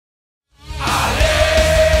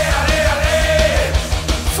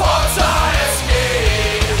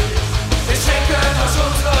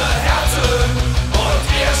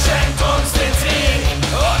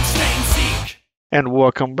And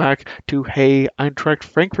welcome back to Hey Eintracht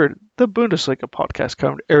Frankfurt, the Bundesliga podcast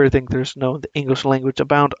covering everything there's known in the English language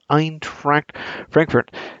about Eintracht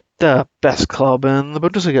Frankfurt, the best club in the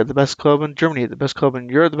Bundesliga, the best club in Germany, the best club in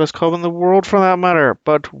Europe, the best club in the world for that matter.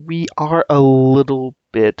 But we are a little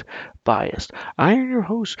bit biased. I am your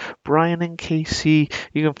host, Brian and KC.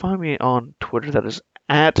 You can find me on Twitter, that is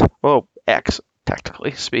at, well, X,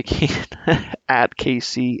 technically speaking, at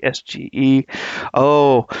KCSGE.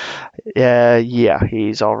 Oh, yeah,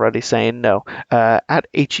 he's already saying no. At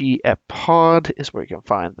HEF Pod is where you can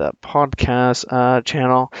find the podcast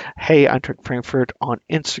channel. Hey, Eintracht Frankfurt on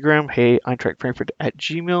Instagram. Hey, Eintracht Frankfurt at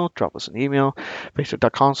Gmail. Drop us an email.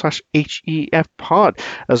 Facebook.com/HEF Pod,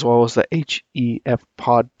 as well as the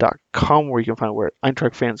HEFpod.com, where you can find where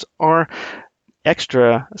Eintracht fans are,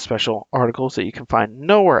 extra special articles that you can find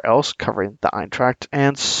nowhere else covering the Eintracht,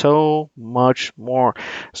 and so much more,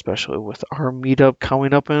 especially with our meetup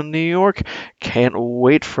coming up in New York. Can't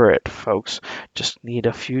wait for it, folks. Just need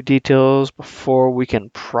a few details before we can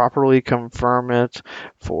properly confirm it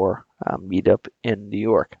for a meetup in New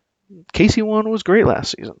York. KC1 was great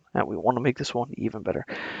last season, and we want to make this one even better.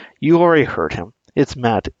 You already heard him. It's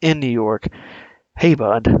Matt in New York. Hey,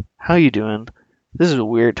 bud. How you doing? This is a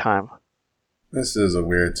weird time. This is a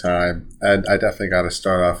weird time, and I definitely got to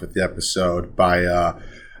start off with the episode by,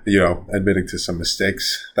 admitting to some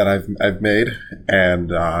mistakes that I've made.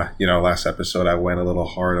 And last episode I went a little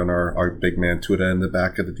hard on our big man Tuta in the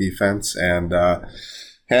back of the defense, and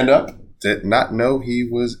hand up, did not know he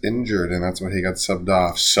was injured, and that's why he got subbed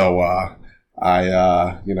off. So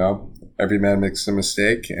every man makes a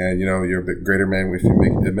mistake, and you're a bit greater man if you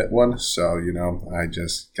admit one. So I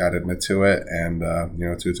just got to admit to it, and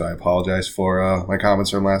Tuta, I apologize for my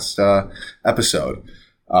comments from last episode.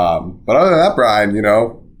 But other than that, Brian,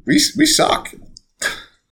 we suck.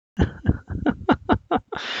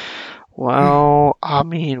 Well, I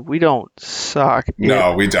mean, we don't suck.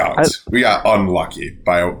 No, we don't. We got unlucky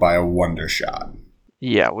by a wonder shot.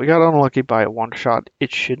 Yeah, we got unlucky by a one shot.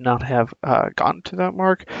 It should not have gotten to that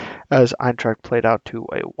mark, as Eintracht played out to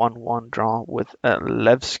a 1-1 draw with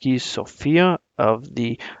Levski Sofia of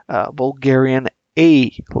the Bulgarian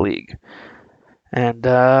A League. And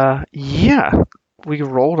we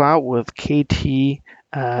rolled out with KT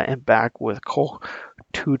and back with Koch,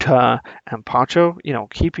 Tuta, and Pacho,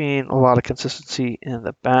 keeping a lot of consistency in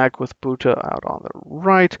the back with Buta out on the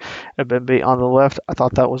right and Bembe on the left. I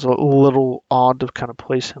thought that was a little odd to kind of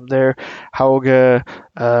place him there. Hauge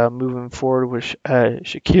moving forward with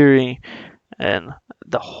Shaqiri, and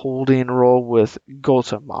the holding role with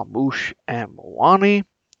Golta Mamouche and Moani.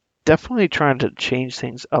 Definitely trying to change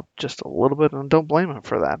things up just a little bit, and don't blame him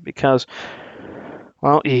for that, because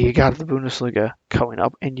well, you got the Bundesliga coming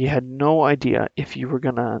up, and you had no idea if you were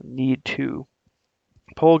going to need to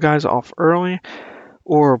pull guys off early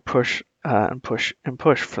or push and push and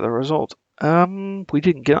push for the result. We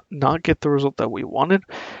didn't not get the result that we wanted.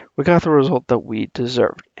 We got the result that we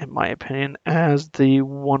deserved, in my opinion, as the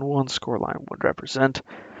 1-1 scoreline would represent.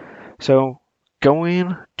 So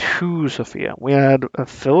going to Sofia, we had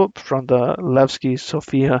Philip from the Levski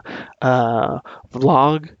Sofia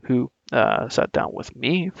vlog, who sat down with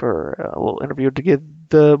me for a little interview to give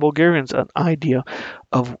the Bulgarians an idea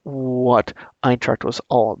of what Eintracht was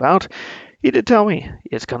all about. He did tell me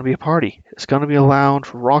it's going to be a party. It's going to be a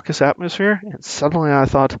loud, raucous atmosphere. And suddenly I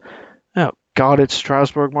thought, oh, God, it's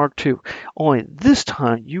Strasbourg Mark II. Only this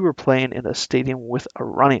time you were playing in a stadium with a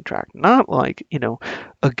running track. Not like,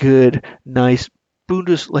 a good, nice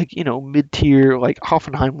mid-tier, like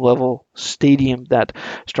Hoffenheim level stadium that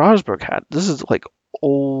Strasbourg had. This is like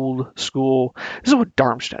old school. This is what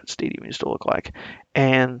Darmstadt Stadium used to look like.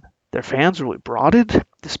 And their fans really brought it,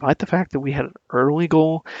 despite the fact that we had an early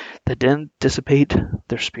goal that didn't dissipate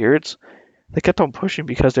their spirits. They kept on pushing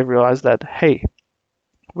because they realized that, hey,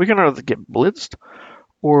 we're going to either get blitzed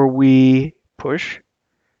or we push.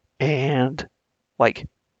 And,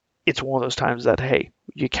 it's one of those times that, hey,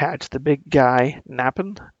 you catch the big guy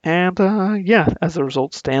napping. And, as the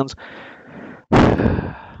result stands,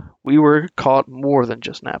 we were caught more than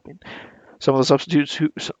just napping. Some of the substitutes,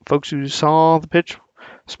 folks who saw the pitch,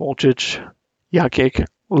 Smolcic, Jakic,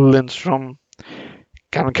 Lindstrom,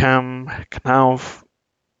 Kankam, Knauf,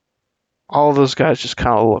 all those guys just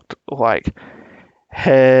kind of looked like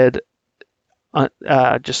head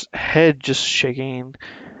just shaking,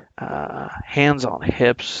 hands on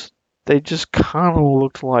hips. They just kind of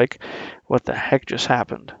looked like, what the heck just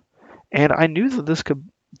happened? And I knew that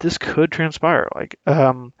this could transpire.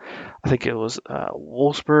 I think it was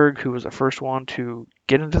Wolfsburg who was the first one to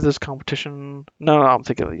get into this competition. No, I'm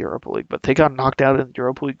thinking of the Europa League, but they got knocked out in the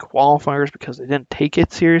Europa League qualifiers because they didn't take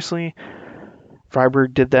it seriously.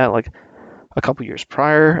 Freiburg did that like a couple years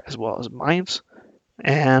prior, as well as Mainz.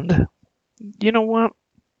 And you know what?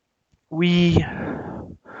 We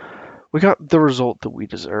we got the result that we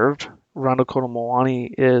deserved. Rondo Kotomowani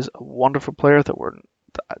is a wonderful player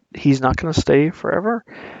he's not going to stay forever.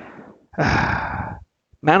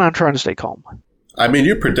 Man, I'm trying to stay calm. I mean,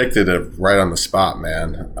 you predicted it right on the spot,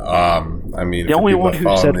 man. I mean, The for only people one that who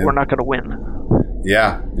follow said me, we're not going to win.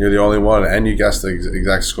 yeah, you're the only one, and you guessed the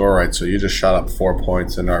exact score right. So you just shot up 4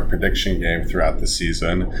 points in our prediction game throughout the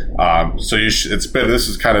season. So it's bitter. This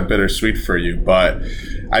is kind of bittersweet for you, but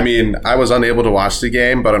I mean, I was unable to watch the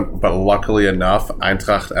game, but luckily enough,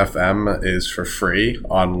 Eintracht FM is for free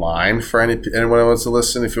online for anyone who wants to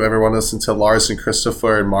listen. If you ever want to listen to Lars and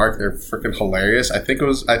Christopher and Mark, they're freaking hilarious. I think it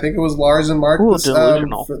was Lars and Mark. A little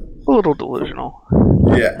delusional. A little delusional.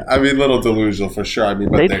 Yeah, I mean, a little delusional for sure. I mean,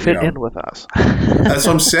 but They'd fit in with us. that's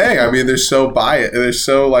what I'm saying. I mean, they're so biased. They're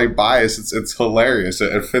so like biased. It's hilarious.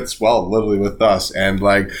 It fits well, literally, with us. And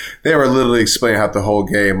like they were literally explaining how the whole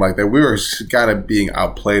game, like that we were kind of being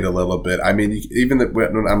outplayed a little bit. I mean, even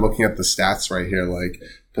when I'm looking at the stats right here, like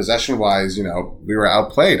possession wise, we were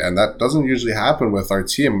outplayed, and that doesn't usually happen with our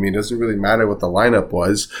team. I mean, it doesn't really matter what the lineup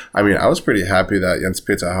was. I mean, I was pretty happy that Jens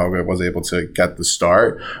Peter Hauge was able to get the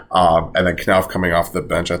start, and then Knauf coming off the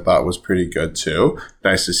bench, I thought was pretty good too.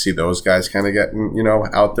 Nice to see those guys kind of getting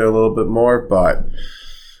out there a little bit more, but.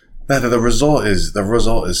 The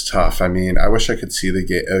result is tough. I mean, I wish I could see the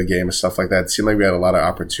game and stuff like that. It seemed like we had a lot of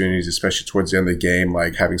opportunities, especially towards the end of the game,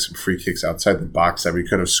 like having some free kicks outside the box that we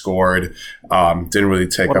could have scored. Didn't really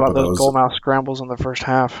take what up about with those those. goalmouth scrambles in the first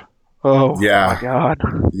half? Oh Yeah, my God!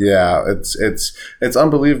 yeah, it's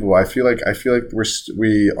unbelievable. I feel like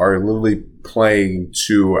we are literally playing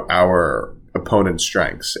to our opponent's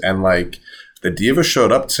strengths, and like. The Diva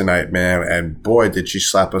showed up tonight, man, and boy, did she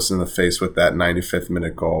slap us in the face with that 95th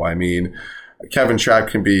minute goal. I mean, Kevin Trapp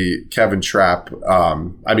can be Kevin Trapp.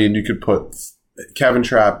 I mean, you could put Kevin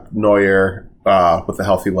Trapp, Neuer with a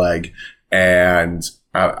healthy leg, and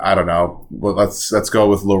I don't know. Well, let's go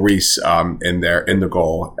with Lloris in the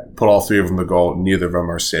goal. Put all three of them in the goal. Neither of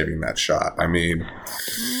them are saving that shot. I mean,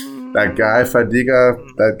 that guy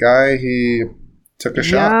Fadiga, he took a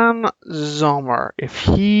shot. Jan Zomer, if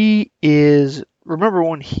he is, remember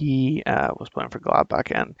when he was playing for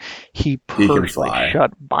Gladbach and he He can personally fly.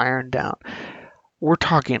 shut Bayern down? We're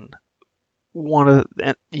talking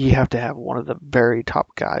you have to have one of the very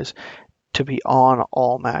top guys to be on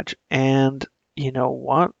all match. And you know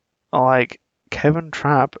what? Like Kevin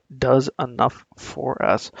Trapp does enough for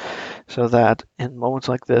us so that in moments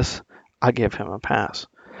like this, I give him a pass.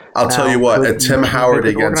 I'll tell you what, could Tim the team Howard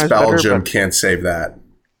make it against organized better? Belgium But can't save that.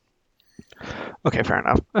 okay, fair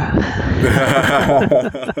enough.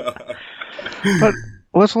 But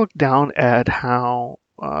let's look down at how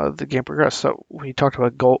the game progressed. So we talked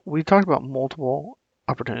about goal. We talked about multiple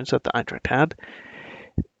opportunities that the Eintracht had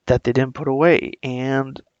that they didn't put away,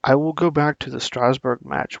 and I will go back to the Strasbourg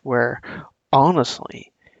match where,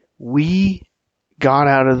 honestly, we got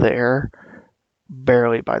out of there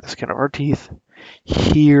barely by the skin of our teeth.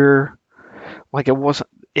 Here, like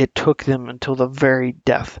it took them until the very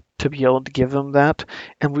death to be able to give them that,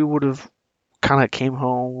 and we would have kind of came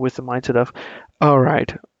home with the mindset of, all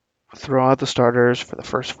right, throw out the starters for the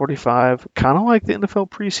first 45, kind of like the NFL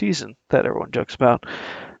preseason that everyone jokes about.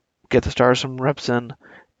 Get the stars some reps in,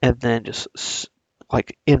 and then just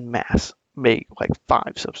like in mass make like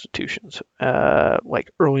 5 substitutions, like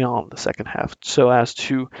early on in the second half, so as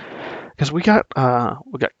to because we got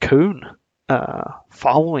Kuhn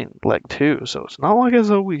following leg 2, so it's not like as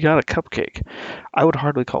though we got a cupcake. I would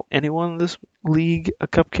hardly call anyone in this league a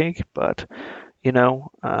cupcake, but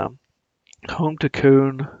home to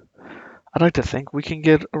Kuhn. I'd like to think we can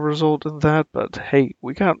get a result in that, but hey,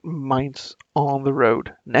 we got Mainz on the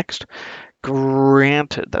road next.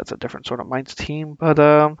 Granted, that's a different sort of Mainz team, but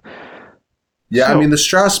Yeah, I so mean, the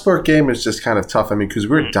Strasbourg game is just kind of tough. I mean, because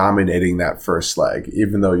we're dominating that first leg,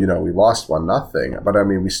 even though, we lost 1-0. But I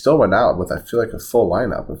mean, we still went out with, I feel like, a full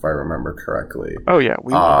lineup, if I remember correctly. oh yeah,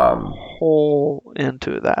 we went Um, whole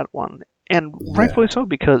into that one, and yeah. rightfully so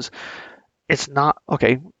because it's not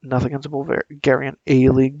okay. Nothing against the Bulgarian A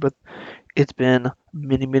League, but it's been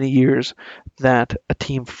many, many years that a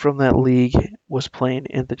team from that league was playing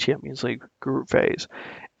in the Champions League group phase.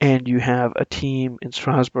 And you have a team in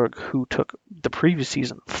Strasbourg who took the previous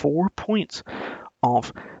season 4 points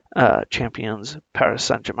off champions Paris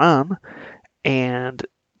Saint-Germain, and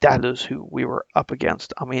that is who we were up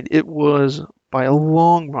against. I mean, it was by a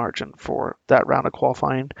long margin for that round of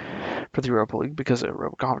qualifying for the Europa League because the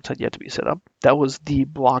Europa Conference had yet to be set up. That was the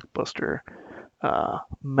blockbuster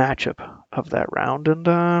matchup of that round,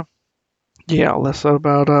 and Yeah, less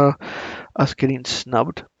about us getting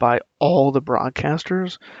snubbed by all the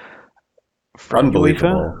broadcasters from UEFA.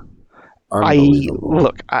 Unbelievable.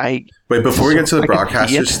 Unbelievable. I Wait, before we get so to the I can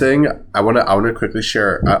see it. broadcasters thing, I want to quickly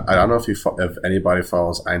share. I don't know if anybody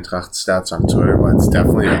follows Eintracht stats on Twitter, but it's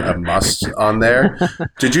definitely a must on there.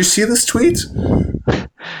 Did you see this tweet?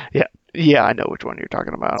 Yeah, yeah, I know which one you're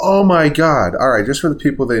talking about. Oh my god! All right, just for the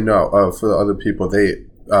people they know, for the other people,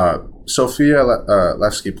 Sofia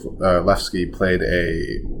Levski played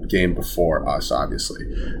a game before us. Obviously,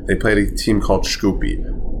 they played a team called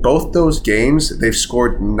Scoopy. Both those games, they've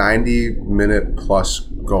scored 90-minute plus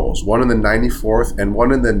goals. One in the 94th and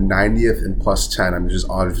one in the 90th and plus 10. I mean, just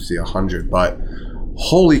obviously 100, but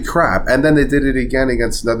holy crap. And then they did it again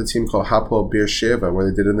against another team called Hapoel Beersheva, where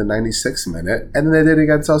they did it in the 96th minute. And then they did it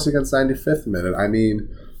against us against 95th minute. I mean,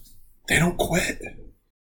 they don't quit.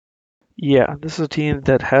 Yeah, this is a team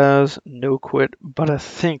that has no quit, but I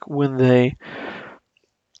think when they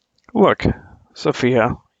look,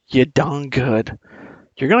 Sophia, you done good.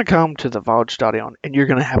 You're gonna come to the Waldstadion and you're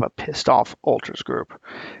gonna have a pissed off ultras group.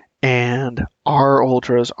 And our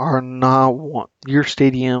ultras are not one. Your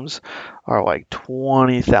stadiums are like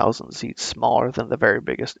 20,000 seats smaller than the very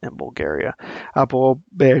biggest in Bulgaria. Apple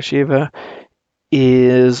Beersheva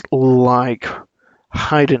is like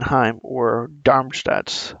Heidenheim or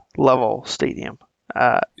Darmstadt's level stadium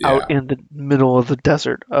out Yeah. in the middle of the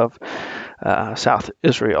desert of South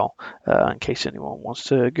Israel. In case anyone wants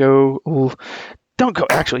to go, don't go.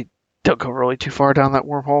 Actually, don't go really too far down that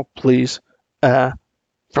wormhole, please.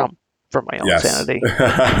 From for my own Yes. sanity.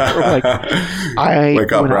 Like I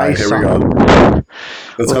Wake up, when I Ryan. Here we saw go.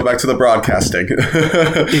 Let's go look back to the broadcasting.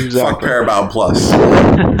 Fuck exactly. Paramount Plus.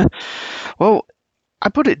 Well, I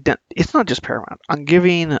put it down. It's not just Paramount. I'm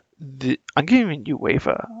giving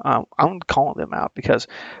UEFA. I'm calling them out because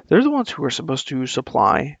they're the ones who are supposed to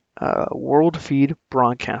supply world feed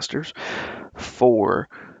broadcasters for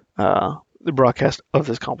the broadcast of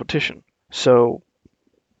this competition. So,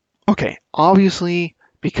 okay, obviously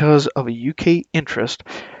because of a UK interest,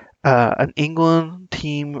 an England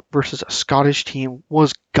team versus a Scottish team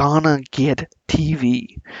was gonna get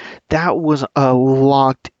TV. That was a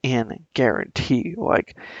locked in guarantee.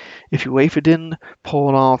 Like, if UEFA didn't pull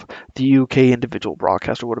it off, the UK individual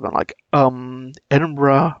broadcaster would have been like,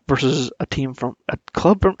 Edinburgh versus a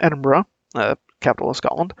club from Edinburgh, capital of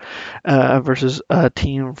Scotland, versus a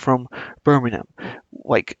team from Birmingham.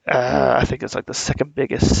 Like, I think it's like the second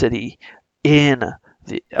biggest city in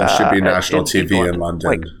That should be national in TV in England.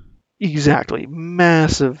 Like, London. exactly,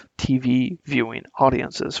 massive TV viewing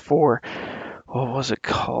audiences for what was it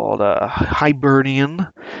called? Hibernian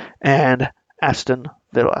and Aston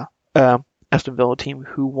Villa. Aston Villa team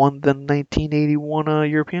who won the 1981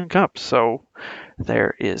 European Cup. So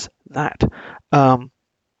there is that. Um,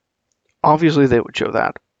 Obviously, they would show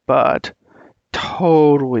that, but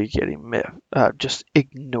totally getting just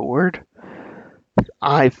ignored.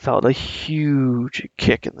 I felt a huge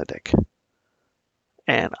kick in the dick.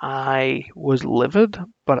 And I was livid,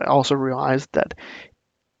 but I also realized that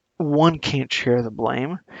one can't share the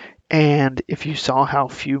blame. And if you saw how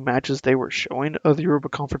few matches they were showing of the Europa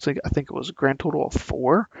Conference League, I think it was a grand total of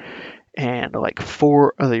four, and like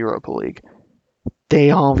four of the Europa League.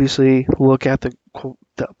 They obviously look at the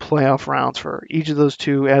playoff rounds for each of those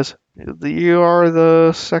two as you are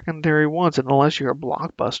the secondary ones, and unless you're a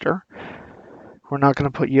blockbuster, we're not going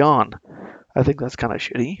to put you on. I think that's kind of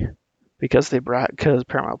shitty because because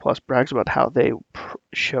Paramount Plus brags about how they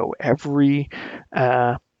show every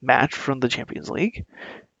match from the Champions League,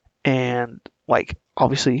 and like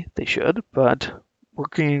obviously they should, but we're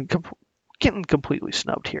getting completely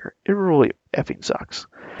snubbed here. It really effing sucks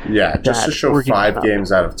Yeah, just to that show we're getting five snubbed.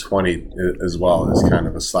 games out of 20 as well is kind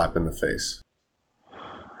of a slap in the face.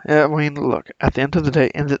 I mean, look, at the end of the day,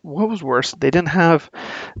 and what was worse, they didn't have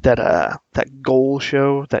that goal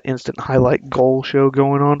show, that instant highlight goal show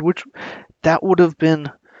going on, which that would have been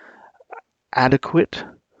adequate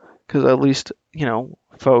because at least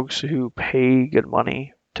folks who pay good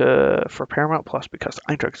money to for Paramount Plus because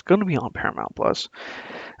Eintracht's going to be on Paramount Plus.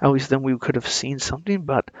 At least then we could have seen something,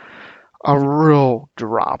 but a real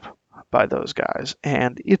drop by those guys,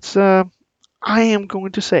 and it's I am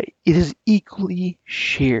going to say it is equally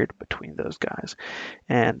shared between those guys.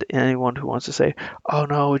 And anyone who wants to say, oh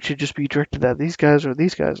no, it should just be directed at these guys or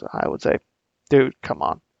these guys, I would say, dude, come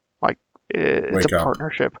on. Like, it's a Wake up.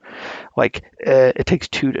 partnership. Like, it takes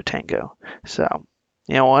two to tango. So,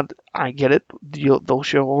 you know what? I get it. They'll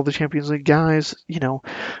show all the Champions League guys, your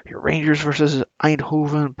Rangers versus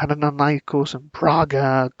Eindhoven, Panathinaikos, and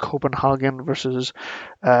Braga, Copenhagen versus,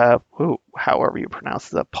 however you pronounce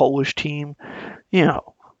the Polish team. You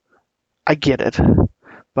know, I get it,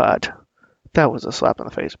 but that was a slap in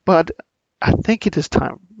the face. But I think it is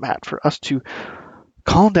time, Matt, for us to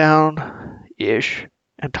calm down ish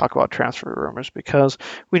and talk about transfer rumors because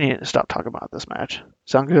we need to stop talking about this match.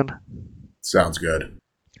 Sound good? Sounds good.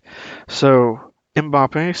 So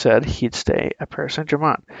Mbappe said he'd stay at Paris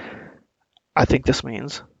Saint-Germain. I think this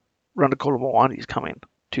means Randall Moani is coming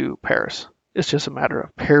to Paris. It's just a matter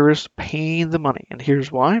of Paris paying the money, and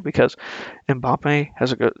here's why: because Mbappe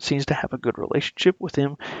seems to have a good relationship with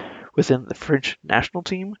him within the French national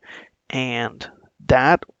team, and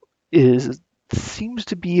that is seems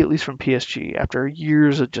to be, at least from PSG, after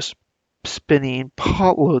years of just spending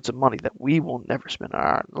potloads of money that we will never spend in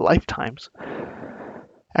our lifetimes.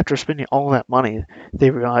 After spending all that money, they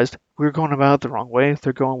realized we're going about it the wrong way.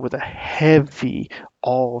 They're going with a heavy,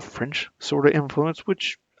 all French sort of influence,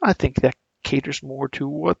 which I think that caters more to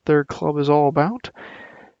what their club is all about.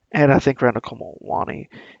 And I think Randall Komolwani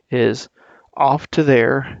is off to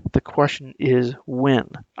there. The question is when.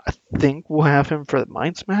 I think we'll have him for the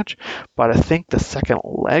Mainz match, but I think the second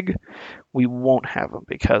leg we won't have him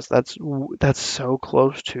because that's so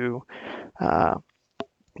close to uh,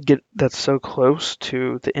 that's so close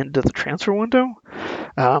to the end of the transfer window.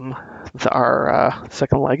 Um, our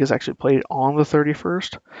second leg is actually played on the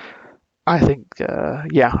 31st. I think,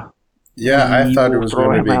 yeah, Yeah, I we thought it will was throw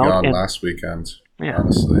going to him be out, gone and last weekend, yeah,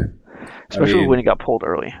 honestly. I especially when he mean, got pulled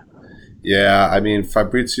early. yeah, I mean,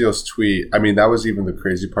 Fabrizio's tweet, I mean, that was even the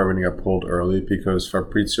crazy part when he got pulled early because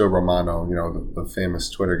Fabrizio Romano, the famous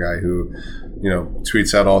Twitter guy who,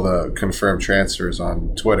 tweets out all the confirmed transfers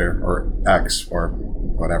on Twitter or X or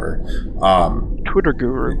whatever. Twitter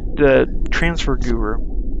guru, the transfer guru.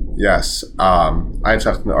 Yes.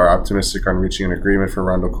 Eintracht are optimistic on reaching an agreement for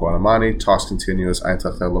Randall Kouamani. Talks continues.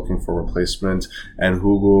 Eintracht are looking for replacement, and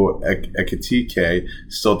Hugo Ekitike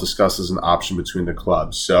still discusses an option between the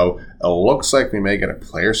clubs. So it looks like we may get a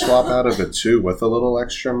player swap out of it too with a little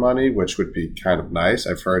extra money, which would be kind of nice.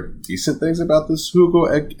 I've heard decent things about this Hugo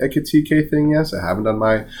Ekitike thing. Yes, I haven't done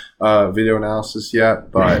my video analysis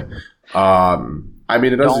yet, but I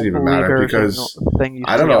mean, it doesn't Don't even believe matter every because thing you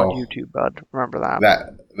I don't see on know. YouTube, bud. Remember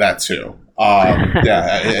that. That too.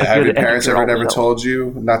 Yeah. A Have good your parents editor ever always never helps. told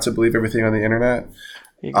you not to believe everything on the internet?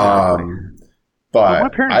 Exactly. Um, Well, my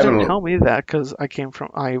but parents I've didn't been. tell me that because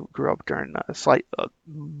I grew up during a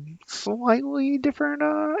slightly different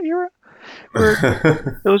era where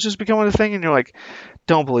it was just becoming a thing, and you're like,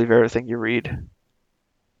 don't believe everything you read.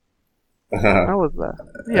 That was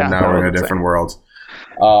And yeah, now that we're was in a different insane. world.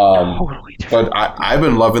 Um, Totally but different. I've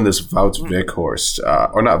been loving this Wout Mm. Weghorst,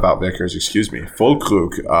 or not Wout Weghorst, excuse me,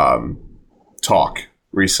 Fulkrug talk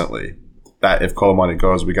recently. That if Colomani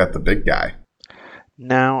goes, we got the big guy.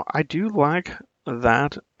 Now, I do like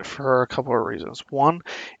that for a couple of reasons. One,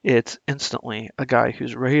 it's instantly a guy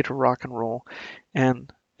who's ready to rock and roll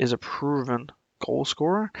and is a proven goal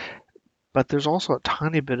scorer. But there's also a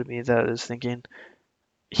tiny bit of me that is thinking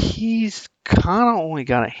he's kind of only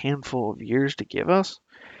got a handful of years to give us.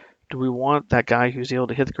 Do we want that guy who's able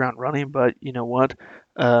to hit the ground running? But you know what?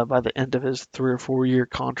 By the end of his 3 or 4 year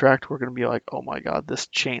contract, we're going to be like, oh my God, this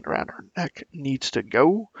chain around our neck needs to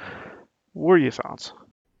go. What are your thoughts?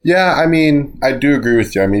 Yeah, I mean, I do agree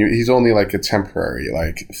with you. I mean, he's only like a temporary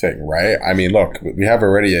thing, right? I mean, look, we have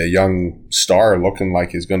already a young star looking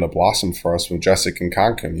like he's going to blossom for us with Jessica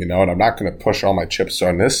Conkin, and I'm not going to push all my chips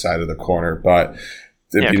on this side of the corner, but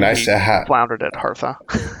it'd Yeah, be because nice he to have. floundered at Hertha.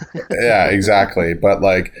 Yeah, exactly. But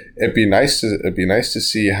like, it'd be nice to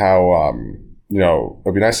see how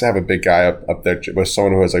it'd be nice to have a big guy up there with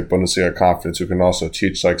someone who has like Bundesliga confidence who can also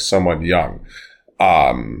teach like someone young.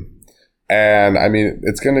 Um, and I mean,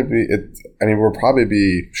 it's going to be it. I mean, we'll probably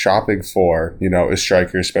be shopping for a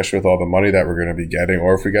striker, especially with all the money that we're going to be getting,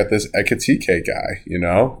 or if we get this Ekatike guy,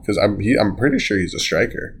 because I'm pretty sure he's a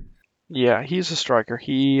striker. Yeah, he's a striker.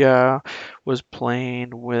 He was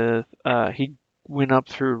playing with he went up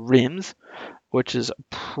through Rims, which is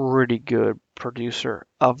a pretty good producer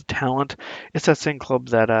of talent. It's that same club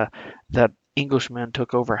that Englishman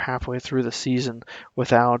took over halfway through the season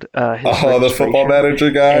without his Oh, the football registration,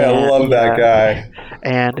 manager guy, I and love that yeah, guy.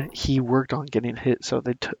 and he worked on getting hit. So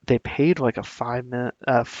they paid like a 5 minute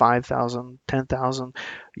 5,000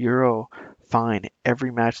 €10,000 fine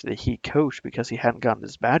every match that he coached because he hadn't gotten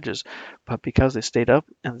his badges, but because they stayed up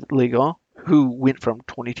in Liga, who went from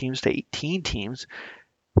 20 teams to 18 teams,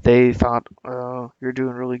 they thought, oh, you're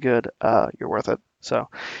doing really good. You're worth it. So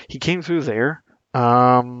he came through there.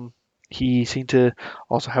 He seemed to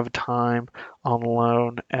also have a time on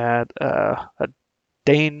loan at a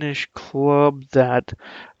Danish club that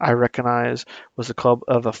I recognize was the club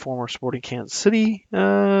of a former Sporting Kansas City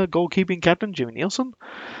goalkeeping captain, Jimmy Nielsen.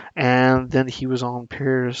 And then he was on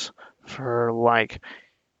Piers for like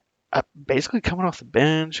basically coming off the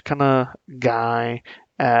bench kind of guy,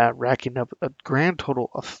 racking up a grand total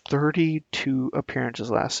of 32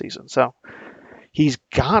 appearances last season. So he's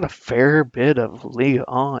got a fair bit of Ligue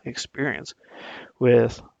 1 experience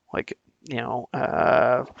with like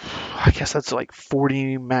I guess that's like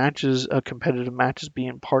 40 matches, competitive matches,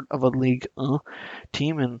 being part of a League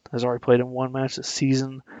team, and has already played in one match this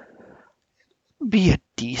season. Be a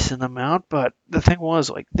decent amount, but the thing was,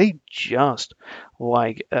 like, they just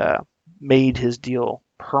like made his deal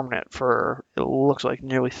permanent for it looks like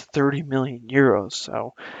nearly 30 million euros.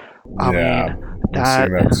 So I Yeah, mean, I'm that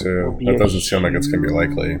seeing that would too. be That a doesn't seem like it's going to be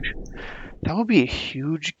likely.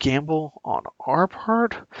 gamble on our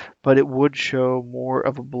part, but it would show more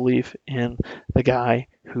of a belief in the guy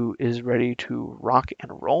who is ready to rock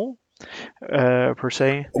and roll, per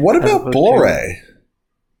se, What as about opposed to. Bore?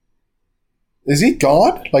 Is he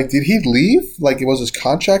gone? Like, did he leave? Like, was his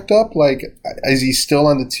contract up? Like, is he still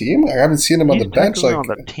on the team? I haven't seen him on He's the bench. technically on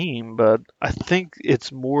Like, the team, but I think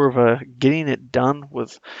it's more of a getting it done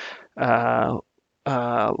with uh,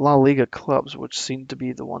 La Liga clubs, which seem to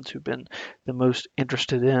be the ones who've been the most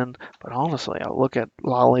interested in. But honestly, I look at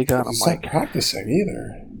La Liga and I'm he's not like, practicing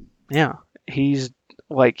either. yeah, he's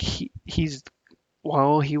he's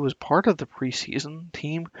while he was part of the preseason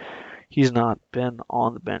team, he's not been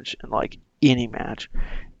on the bench in like any match.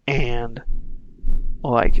 And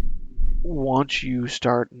like once you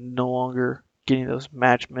start no longer getting those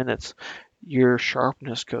match minutes, your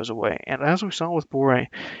sharpness goes away. And as we saw with Bore,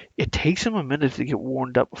 it takes him a minute to get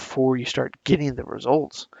warmed up before you start getting the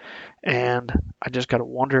results. And I just gotta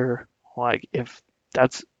wonder like if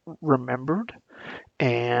that's remembered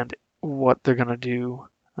and what they're gonna do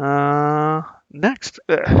next.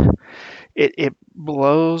 It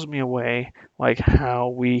blows me away like how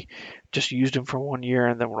we just used him for 1 year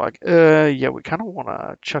and then we're like, yeah, we kind of want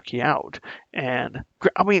to chuck you out. And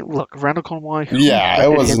I mean, look, Randall Conway, who Yeah, it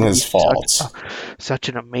expected him wasn't to his be fault. such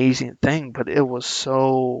an amazing thing, but it was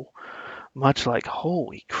so much like,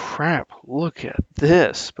 holy crap, look at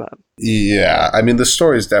this. But Yeah, I mean, the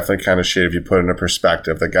story is definitely kind of shit if you put it into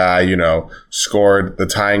perspective. The guy, scored the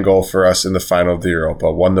tying goal for us in the final of the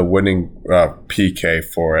Europa, won the winning PK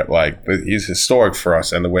for it. Like, he's historic for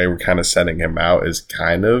us, and the way we're kind of sending him out is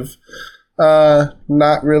kind of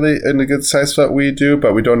not really in a good sense what we do,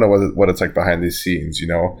 but we don't know what it's like behind these scenes.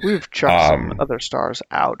 we've chucked some other stars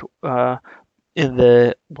out. In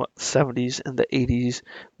the 70s and the 80s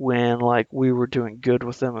when like we were doing good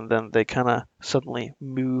with them and then they kind of suddenly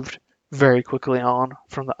moved very quickly on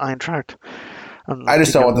from the Eintracht I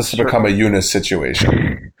just to don't go want to this to become a certain. Eunice situation.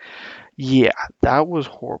 Yeah, that was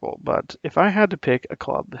horrible, but if I had to pick a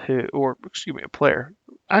club who or excuse me a player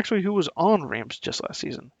actually who was on Reims just last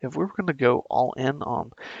season, if we were going to go all in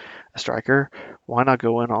on a striker, why not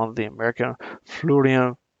go in on the American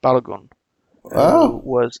Florian Balogun, who Oh,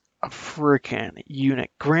 was a freaking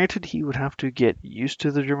unit. Granted, he would have to get used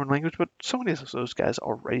to the German language, but so many of those guys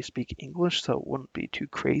already speak English, so it wouldn't be too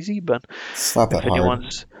crazy. But it's not that if hard.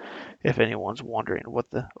 anyone's wondering what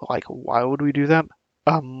the like, why would we do that?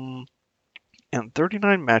 Um, in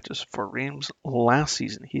 39 matches for Reims last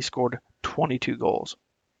season, he scored 22 goals.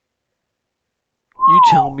 You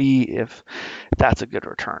tell me if that's a good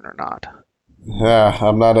return or not. Yeah,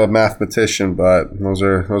 I'm not a mathematician, but those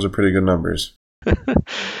are pretty good numbers.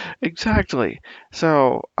 Exactly.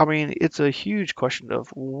 So, I mean, it's a huge question of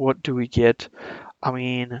what do we get? I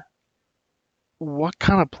mean, what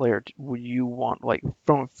kind of player would you want, like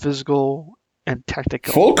from a physical and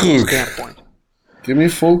technical Fulkrug. standpoint? Give me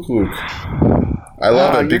Fulkrug. I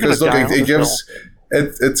love it You're gonna because look, die it, on it this hill. gives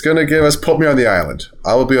it's gonna give us put me on the island.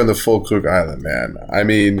 I will be on the Fulkrug Island, man. I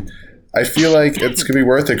mean, I feel like it's gonna be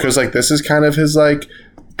worth it because like this is kind of his like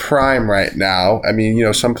prime right now. I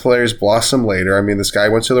mean, some players blossom later. I mean, this guy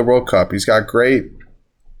went to the World Cup. He's got great.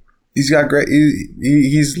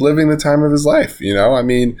 He's living the time of his life. I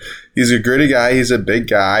mean, he's a gritty guy. He's a big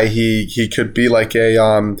guy. He could be like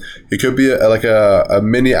he could be like a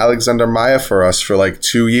mini Alexander Maya for us for like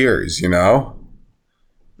 2 years.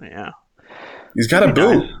 Yeah, He's got it'd a be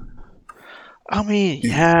nice. boot. I mean,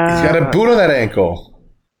 He's yeah, got a but boot on that ankle.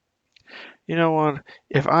 you know what?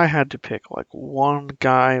 If I had to pick like one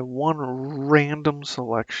guy, one random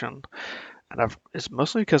selection, and it's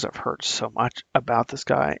mostly because I've heard so much about this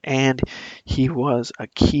guy, and he was a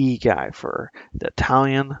key guy for the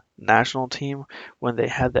Italian national team when they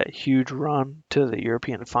had that huge run to the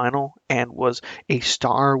European final, and was a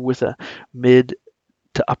star with a mid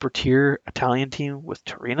to upper tier Italian team with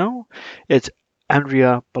Torino, it's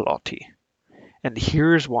Andrea Bellotti. And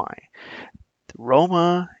here's why.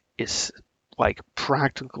 Roma is like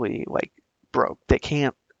practically like broke. They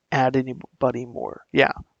can't add anybody more.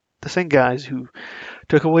 Yeah, the same guys who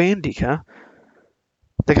took away Indica.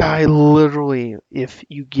 The guy literally, if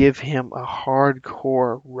you give him a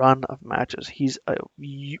hardcore run of matches, he's a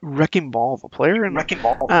wrecking ball of a player, and I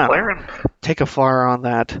don't know, take a flyer on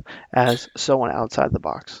that as someone outside the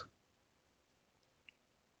box.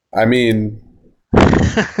 I mean, we're Are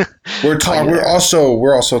you we're there?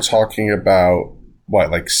 also talking about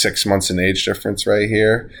what, like 6 months in age difference right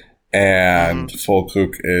here, Hmm. and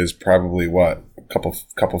Fulkrug is probably what, a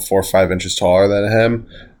couple 4 or 5 inches taller than him.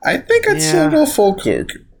 I think I'd still Yeah, go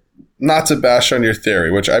Fulkrug. Not to bash on your theory,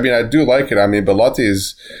 which I mean I do like it. I mean Bellotti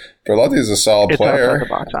is a solid it's outside the player.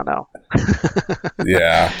 box. I know.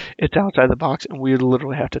 Yeah, It's outside the box, and we'd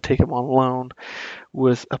literally have to take him on loan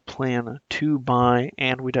with a plan to buy,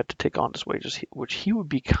 and we'd have to take on his wages, which he would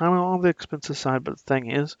be kind of on the expensive side. But the thing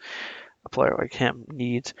is, a player like him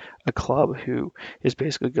needs a club who is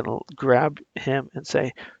basically going to grab him and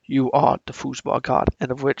say, "You are the foosball god,"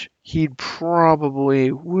 and of which he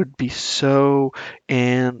probably would be so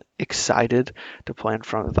and excited to play in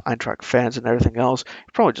front of the Eintracht fans and everything else.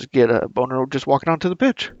 He'd probably just get a boner just walking onto the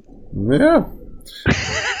pitch. yeah,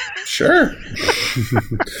 sure,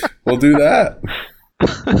 we'll do that.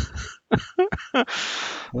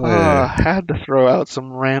 Hey. Had to throw out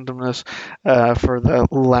some randomness for the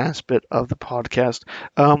last bit of the podcast.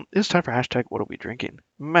 It's time for hashtag What Are We Drinking?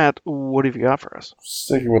 Matt, what have you got for us?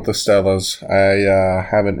 Sticking with the Stellas, I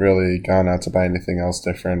haven't really gone out to buy anything else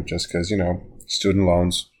different just because, student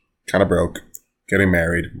loans, kind of broke, getting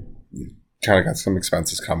married, kind of got some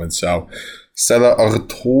expenses coming. So, Stella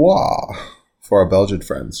Artois for our Belgian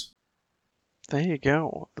friends. There you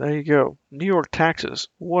go. There you go. New York taxes.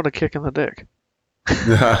 What a kick in the dick.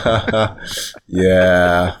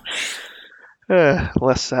 Yeah.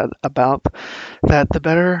 Less said about that, the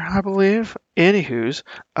better, I believe. Anywho's,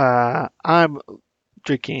 I'm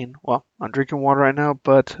drinking water right now,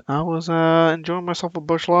 but I was enjoying myself a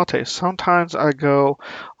bush latte. Sometimes I go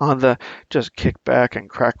on the just kick back and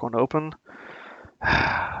crack one open.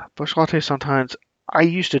 Bush latte sometimes I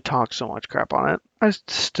used to talk so much crap on it. I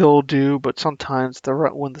still do, but sometimes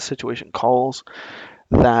when the situation calls,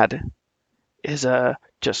 that is a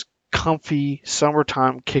just comfy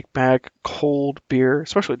summertime kickback cold beer,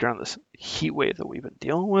 especially during this heat wave that we've been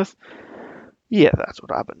dealing with. Yeah, that's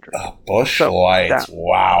what I've been drinking. Bush So Light. that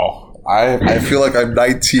Wow. I feel like I'm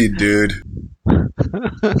 19, dude.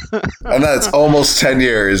 And that's almost 10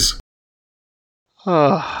 years.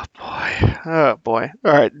 Oh boy. Oh boy.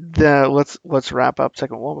 All right, let's wrap up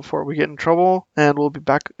segment one before we get in trouble, and we'll be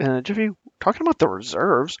back in a jiffy talking about the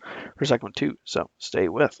reserves for segment two. So stay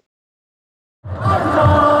with.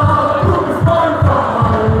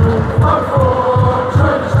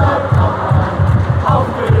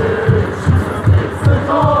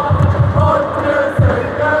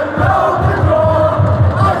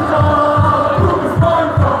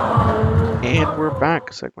 And we're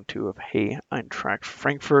back, segment two of Hey Eintracht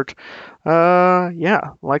Frankfurt. Yeah, I'd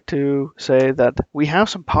like to say that we have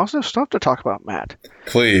some positive stuff to talk about, Matt. You're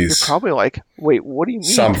Please. probably like, wait, what do you mean?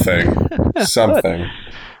 Something. Good. Something.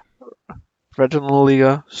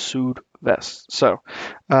 Regionalliga Südwest. So,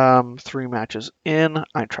 three matches in.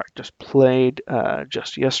 Eintracht just played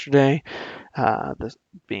just yesterday. This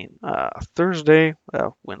being Thursday,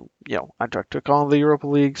 when Eintracht took on the Europa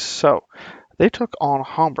League. So they took on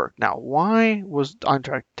Hamburg. Now, why was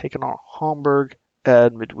Eintracht taking on Hamburg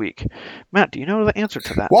at midweek? Matt, do you know the answer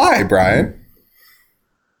to that? Why, Brian?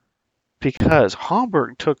 Because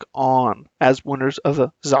Hamburg took on, as winners of the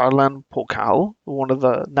Saarland Pokal, one of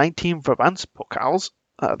the 19 Verbandspokals,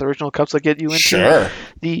 the original cups that get you into Sure.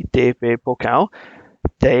 the DFB Pokal,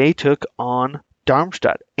 they took on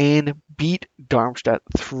Darmstadt and beat Darmstadt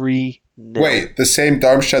 3-0. Wait, the same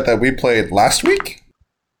Darmstadt that we played last week?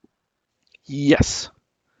 Yes,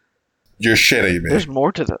 You're shitting me. there's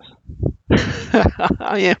more to this.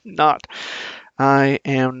 I am not. I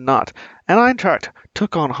am not. And Eintracht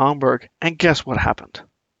took on Hamburg, and guess what happened?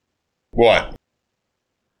 What?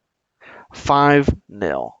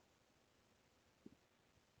 5-0.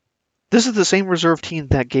 This is the same reserve team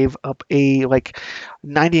that gave up a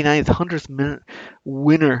 99th, 100th minute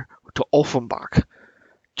winner to Offenbach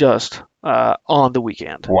just on the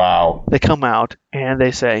weekend. Wow. They come out and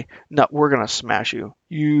they say, "No, we're gonna smash you.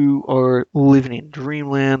 You are living in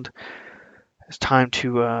dreamland. It's time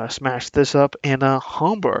to smash this up." And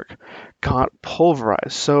Hamburg got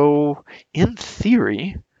pulverized. So in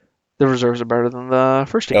theory, the reserves are better than the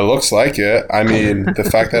first It team. looks like it. I mean, the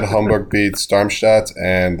fact that Hamburg beats Darmstadt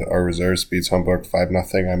and our reserves beats Hamburg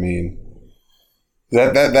 5-0. I mean,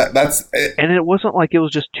 that's it. And it wasn't like it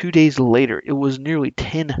was just 2 days later. It was nearly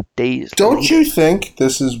 10 days Don't later. you think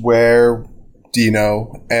this is where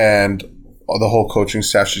Dino and the whole coaching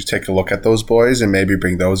staff should take a look at those boys and maybe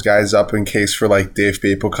bring those guys up in case for like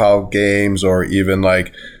DFB Pokal games, or even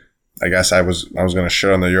like, I guess I was going to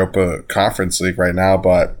shit on the Europa Conference League right now,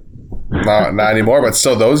 but not anymore. But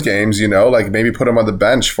still, those games, like maybe put them on the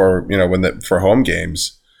bench for for home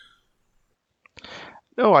games.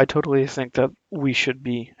 No, I totally think that we should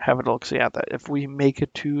be having a look-see at that. If we make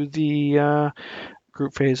it to the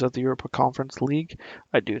group phase of the Europa Conference League,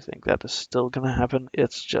 I do think that is still going to happen.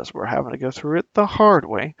 It's just we're having to go through it the hard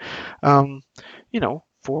way.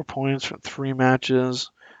 4 points from 3 matches.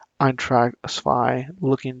 Eintracht Svi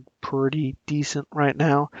looking pretty decent right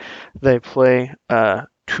now. They play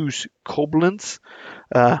TuS Koblenz,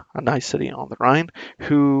 a nice city on the Rhine,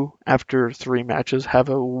 who, after 3 matches, have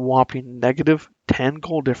a whopping negative 10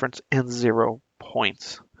 goal difference and 0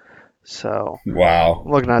 points. So, Wow.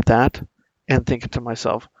 I'm looking at that and thinking to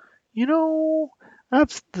myself, you know,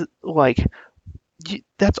 that's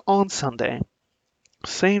that's on Sunday,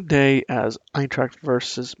 same day as Eintracht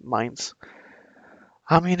versus Mainz.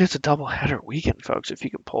 I mean, it's a double-header weekend, folks, if you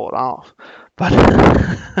can pull it off. But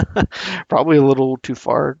probably a little too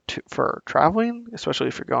far for traveling, especially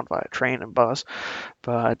if you're going by train and bus.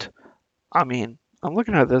 But I mean, I'm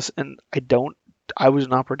looking at this and I was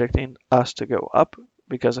not predicting us to go up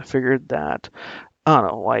because I figured that, I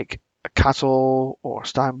don't know, like Kassel or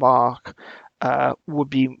Steinbach would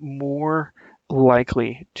be more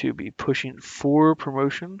likely to be pushing for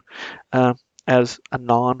promotion uh, as a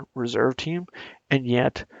non-reserve team, and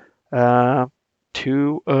yet uh,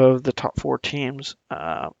 2 of the top 4 teams,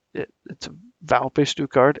 it's Valpe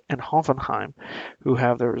Stuttgart and Hoffenheim, who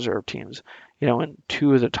have their reserve teams, in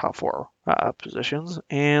 2 of the top 4 positions,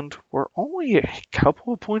 and we're only a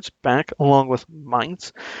couple of points back, along with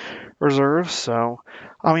Mainz reserves. So,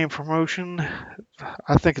 I mean, promotion,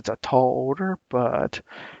 I think it's a tall order, but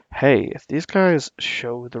hey, if these guys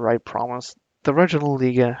show the right promise, the Regional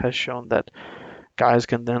Liga has shown that guys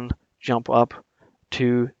can then jump up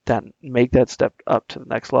to that, make that step up to the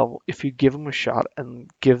next level if you give them a shot and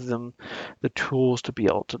give them the tools to be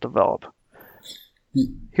able to develop.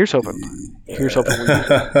 Here's hoping. Here's hoping we do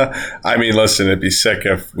so. I mean, listen, it'd be sick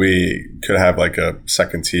if we could have like a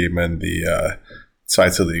second team in the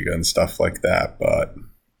Zweite Liga and stuff like that, but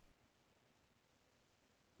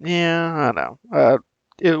Yeah, I know.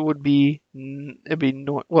 It would be, it'd be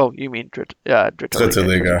no, well, you mean Dritte Dritte Liga because you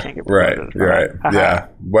Liga, can't get right? promoted. You're right. Haha. Yeah,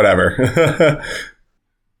 whatever.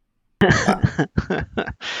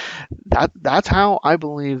 That's how I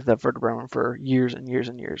believe that Werder Bremen for years and years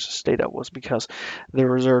and years stayed up, was because the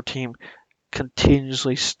reserve team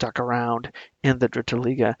continuously stuck around in the Dritte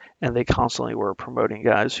Liga, and they constantly were promoting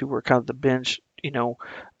guys who were kind of the bench,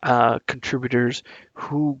 contributors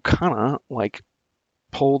who kind of like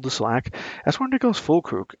pulled the slack. That's when Nicholas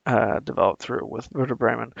Fulkrug developed through with Werder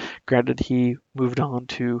Bremen. Granted, he moved on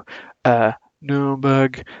to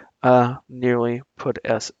Nuremberg, nearly put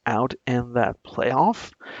us out in that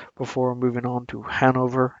playoff before moving on to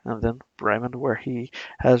Hanover and then Bremen, where he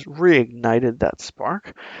has reignited that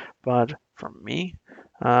spark. But for me,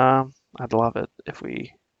 I'd love it if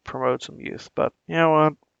we promote some youth. But you know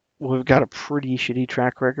what? We've got a pretty shitty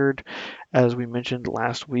track record, as we mentioned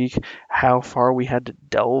last week, how far we had to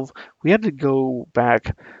delve. We had to go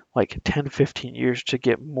back like 10, 15 years to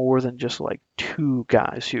get more than just like 2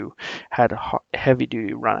 guys who had heavy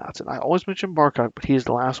duty runouts. And I always mention Barcock, but he's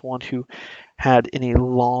the last one who had any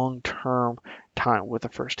long term time with the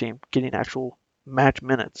first team, getting actual match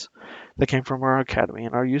minutes that came from our academy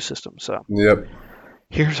and our youth system. So Yep.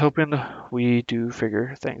 here's hoping we do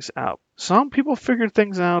figure things out. Some people figured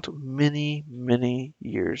things out many, many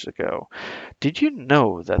years ago. Did you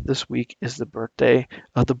know that this week is the birthday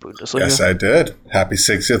of the Yes, Bundesliga? I did. Happy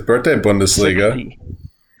 60th birthday, Bundesliga. 60.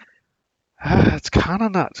 It's kind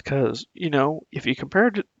of nuts because, if you compare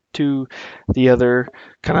it to the other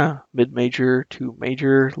kind of mid-major to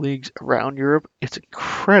major leagues around Europe, it's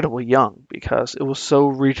incredibly young because it was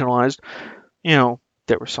so regionalized.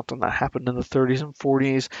 There was something that happened in the 30s and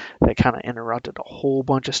 40s that kind of interrupted a whole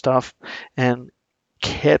bunch of stuff and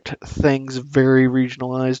kept things very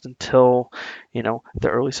regionalized until, the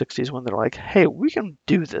early 60s when they're like, hey, we can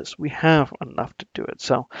do this. We have enough to do it.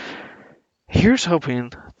 So here's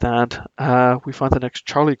hoping that we find the next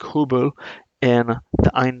Charlie Kubel in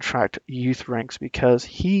the Eintracht youth ranks because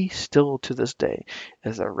he still to this day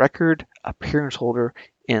is a record appearance holder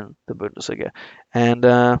in the Bundesliga.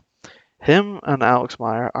 And Him and Alex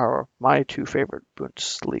Meyer are my two favorite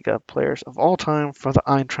Bundesliga players of all time for the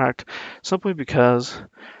Eintracht, simply because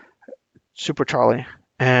Super Charlie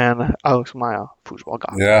and Alex Meyer, football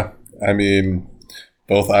god. Yeah, I mean,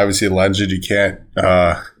 both obviously legend. You can't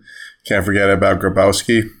forget about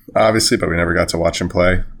Grabowski, obviously, but we never got to watch him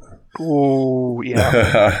play. Oh,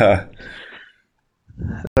 yeah.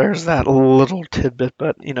 There's that little tidbit,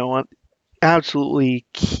 but you know what? Absolutely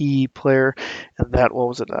key player, and that what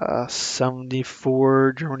was it?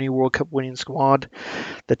 74 Germany World Cup winning squad,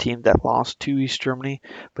 the team that lost to East Germany,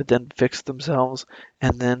 but then fixed themselves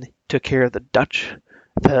and then took care of the Dutch,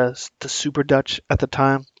 the Super Dutch at the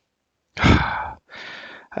time.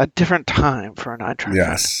 A different time for an Eintracht fan.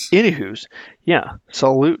 Yes. Anywho's, yeah,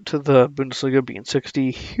 salute to the Bundesliga being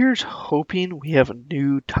 60. Here's hoping we have a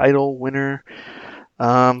new title winner.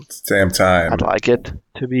 Same time. I'd like it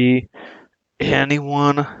to be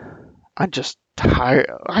anyone. I'm just tired.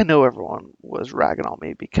 I know everyone was ragging on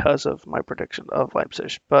me because of my prediction of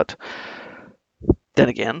Leipzig, but then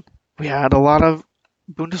again, we had a lot of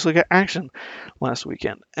Bundesliga action last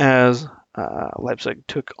weekend as Leipzig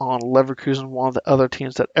took on Leverkusen, one of the other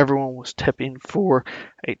teams that everyone was tipping for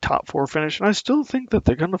a top four finish. And I still think that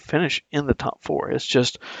they're going to finish in the top four. It's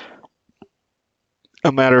just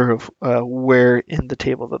a matter of where in the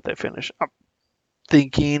table that they finish. I'm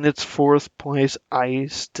thinking it's fourth place. I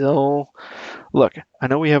still look. I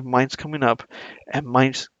know we have Mainz coming up, and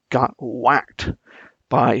Mainz got whacked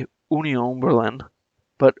by Union Berlin,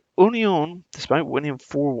 but Union, despite winning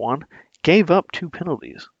 4-1, gave up 2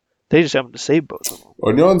 penalties. They just happened to save both of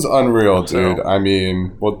them. Union's unreal, dude.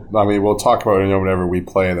 So, We'll talk about Union whenever we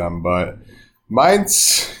play them, but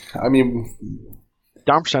Mainz,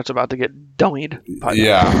 Darmstadt's about to get dummied.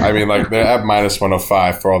 yeah, like they're at minus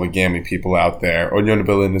 105 for all the gambling people out there. Union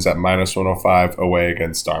Berlin is at minus 105 away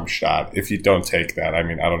against Darmstadt. If you don't take that, I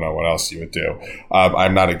don't know what else you would do.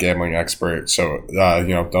 I'm not a gambling expert, so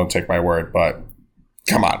don't take my word, but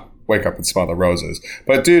come on. Wake up and smell the roses.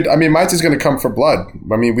 But dude, Mainz is going to come for blood.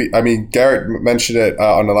 Garrett mentioned it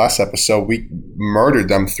on the last episode. We murdered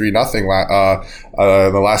them 3-0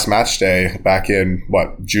 the last match day back in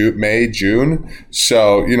May, June.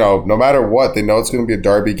 So no matter what, they know it's going to be a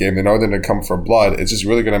derby game. They know they're going to come for blood. It's just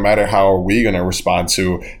really going to matter how are we going to respond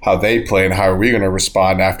to how they play and how are we going to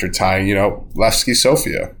respond after tying Levski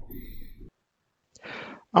Sofia.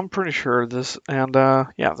 I'm pretty sure this, and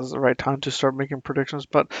this is the right time to start making predictions.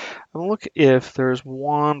 But look, if there's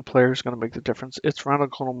one player who's going to make the difference, it's Randall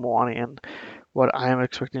Colomwani, and what I am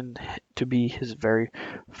expecting to be his very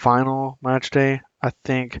final match day. I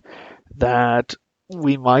think that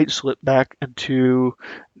we might slip back into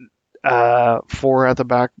 4 at the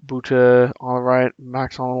back, Buta on the right,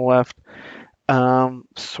 Max on the left.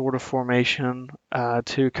 Sort of formation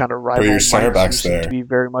to kind of rival your center Mainz, backs who seem there. to be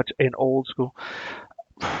very much an old school.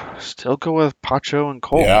 Still go with Pacho and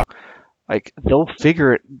Cole. Yeah. Like they'll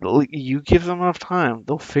figure it. You give them enough time,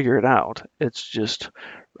 they'll figure it out. It's just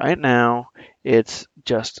right now, it's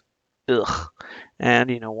just ugh.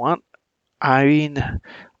 And you know what?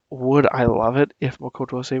 Would I love it if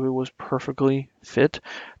Makoto Asebe was perfectly fit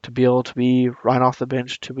to be able to be right off the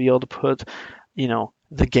bench to be able to put,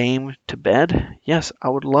 the game to bed? Yes, I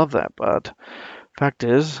would love that. But fact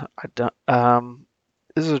is, I don't.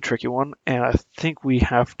 This is a tricky one, and I think we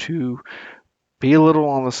have to be a little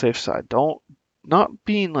on the safe side. Not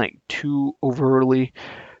being like too overly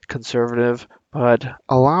conservative, but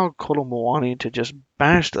allow Kolo Muani to just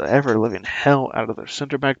bash the ever living hell out of their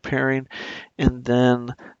center back pairing, and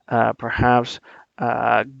then perhaps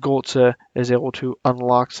Goltze is able to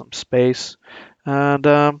unlock some space,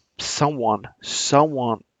 and someone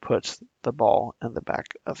puts the ball in the back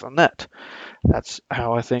of the net. That's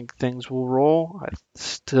how I think things will roll. I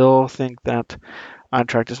still think that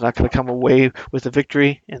Eintracht is not going to come away with a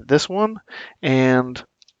victory in this one, and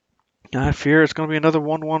I fear it's going to be another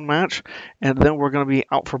 1-1 match, and then we're going to be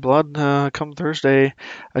out for blood come Thursday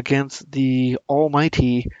against the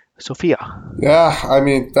almighty Sofia. Yeah,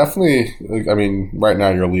 definitely. Right now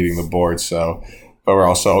you're leading the board, but we're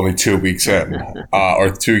also only 2 weeks in, or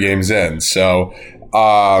 2 games in. So,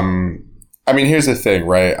 here's the thing,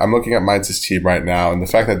 right? I'm looking at Mainz's team right now, and the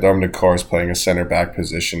fact that Dominic Kor is playing a center back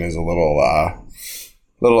position is a little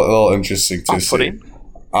interesting to see.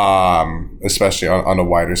 Especially on the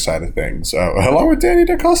wider side of things. Along with Danny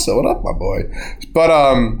DaCosta, what up, my boy? But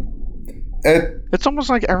it's almost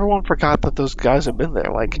like everyone forgot that those guys have been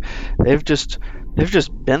there. Like they've just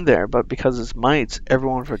been there, but because it's Mainz,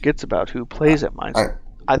 everyone forgets about who plays at Mainz.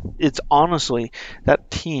 It's honestly, that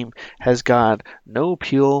team has got no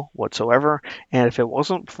appeal whatsoever. And if it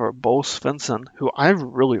wasn't for Bo Svensson, who I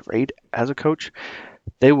really rate as a coach,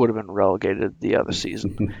 they would have been relegated the other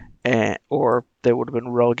season, or they would have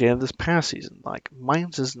been relegated this past season. Like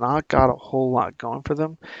Mainz has not got a whole lot going for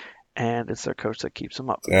them, and it's their coach that keeps them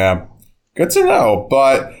up. Yeah, good to know.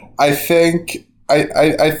 But I think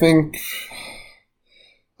I think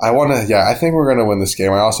I want to. Yeah, I think we're going to win this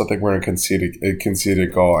game. I also think we're going to concede a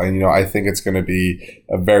goal, and I think it's going to be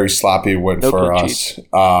a very sloppy win No for clean us. sheets.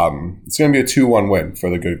 It's going to be a 2-1 win for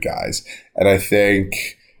the good guys, and I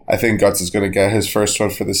think Guts is going to get his first one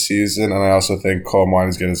for the season, and I also think Coleman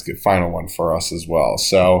is going to get his final one for us as well.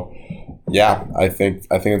 So, yeah, I think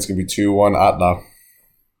it's going to be 2-1 Atla.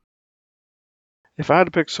 If I had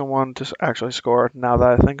to pick someone to actually score, now that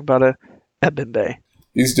I think about it, Ebende.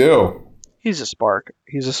 He's due. He's a spark.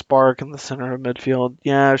 He's a spark in the center of midfield.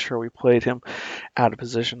 Yeah, sure, we played him out of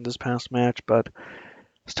position this past match, but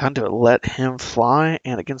it's time to let him fly.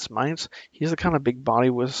 And against Mainz, he's the kind of big body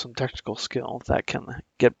with some technical skill that can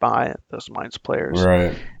get by those Mainz players.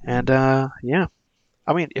 Right. And yeah,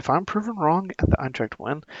 I mean, if I'm proven wrong at the Eintracht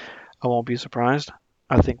win, I won't be surprised.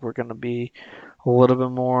 I think we're going to be a little bit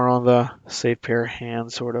more on the safe pair of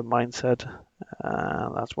hands sort of mindset.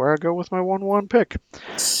 That's where I go with my 1-1 pick.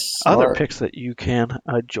 Other Smart. picks that you can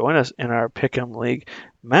join us in our Pick'em League.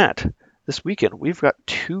 Matt, this weekend we've got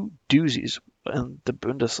two doozies in the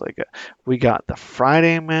Bundesliga. We got the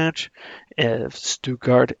Friday match of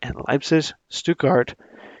Stuttgart and Leipzig. Stuttgart,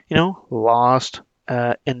 lost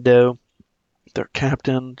Endo, their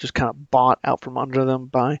captain, just kind of bought out from under them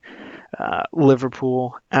by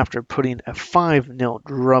Liverpool after putting a 5-0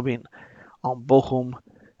 drubbing on Bochum.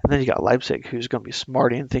 And then you got Leipzig, who's going to be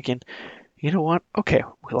smarty and thinking, you know what? Okay,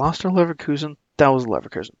 we lost our Leverkusen. That was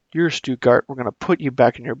Leverkusen. You're Stuttgart. We're going to put you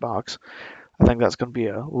back in your box. I think that's going to be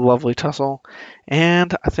a lovely tussle.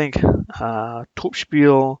 And I think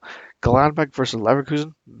Topspiel, Gladbach versus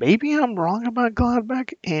Leverkusen. Maybe I'm wrong about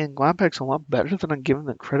Gladbach, and Gladbach's a lot better than I'm giving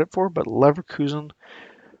them credit for, but Leverkusen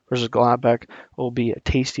versus Gladbach will be a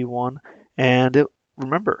tasty one. And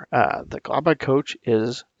remember, the Gladbach coach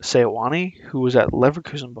is Seoane, who was at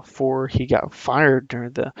Leverkusen before he got fired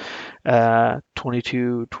during the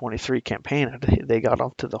 22-23 campaign. They got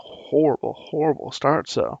off to the horrible, horrible start.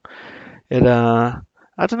 So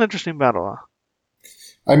that's an interesting battle.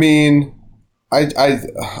 I mean, I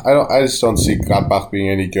just don't see Gladbach being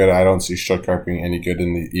any good. I don't see Stuttgart being any good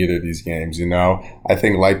in either of these games. I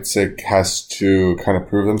think Leipzig has to kind of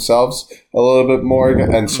prove themselves a little bit more,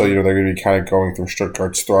 and so they're going to be kind of going through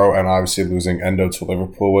Stuttgart's throat, and obviously losing Endo to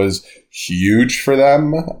Liverpool was huge for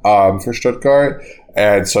them, for Stuttgart.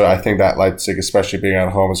 And so I think that Leipzig, especially being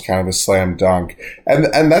at home, is kind of a slam dunk.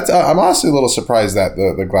 And that's I'm honestly a little surprised that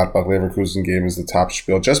the Gladbach Leverkusen game is the top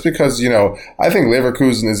spiel, just because I think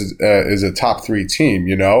Leverkusen is a top 3 team,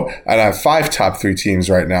 and I have 5 top 3 teams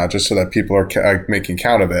right now, just so that people are making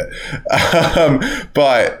count of it.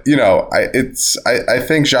 But I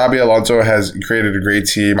think Xabi Alonso has created a great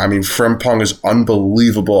team. I mean, Frimpong is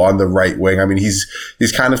unbelievable on the right wing. I mean, he's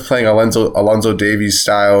kind of playing Alonso Davies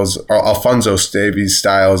styles, or Alfonso Davies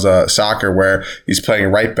styles soccer, where he's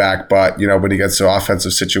playing right back, but when he gets to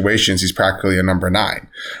offensive situations, he's practically a number 9.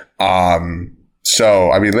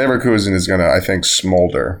 So I mean, Leverkusen is going to, I think,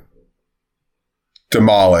 smolder,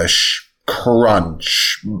 demolish,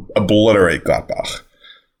 crunch, obliterate Gladbach.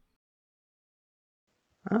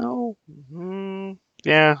 Oh,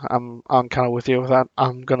 yeah, I'm kind of with you with that.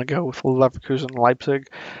 I'm gonna go with Leverkusen Leipzig,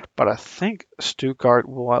 but I think Stuttgart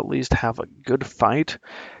will at least have a good fight.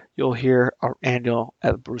 You'll hear at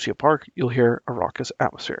Borussia Park, you'll hear a raucous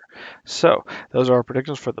atmosphere. So those are our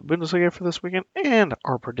predictions for the Bundesliga for this weekend, and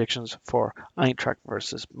our predictions for Eintracht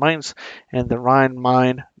versus Mainz and the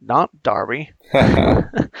Rhine-Main, not Derby.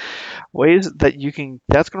 Ways that you can.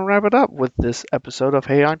 That's going to wrap it up with this episode of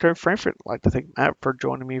Hey Eintracht Frankfurt. I'd like to thank Matt for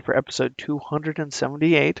joining me for episode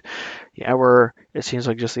 278. Yeah, it seems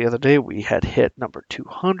like just the other day we had hit number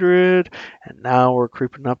 200, and now we're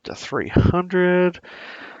creeping up to 300.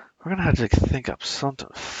 We're going to have to think up something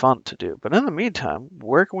fun to do. But in the meantime,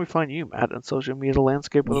 where can we find you, Matt, in social media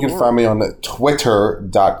landscape of the You can world? find me on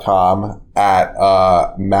twitter.com at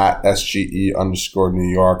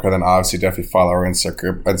MattSGE_New York. And then obviously definitely follow our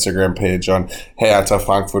Instagram page on Hey Ata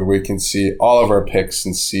Frankfurt, where you can see all of our picks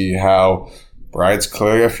and see how Brian's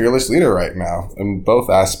clearly a fearless leader right now in both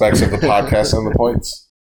aspects of the podcast and the points.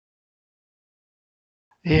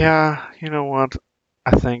 Yeah, you know what?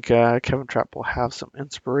 I think Kevin Trapp will have some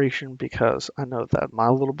inspiration, because I know that my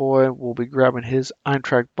little boy will be grabbing his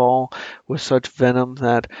Eintracht ball with such venom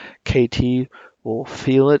that KT will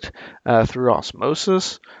feel it through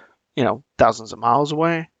osmosis, thousands of miles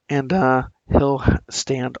away, and he'll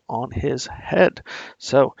stand on his head.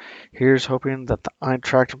 So here's hoping that the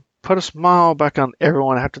Eintracht put a smile back on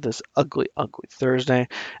everyone after this ugly, ugly Thursday.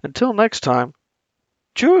 Until next time,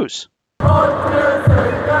 choose.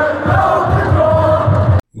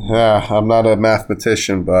 Yeah, I'm not a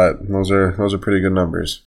mathematician, but those are pretty good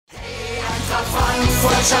numbers. Hey, Eintracht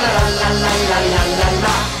Frankfurt, schalalala,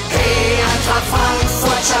 hey, Eintracht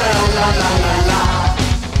Frankfurt, schalalala.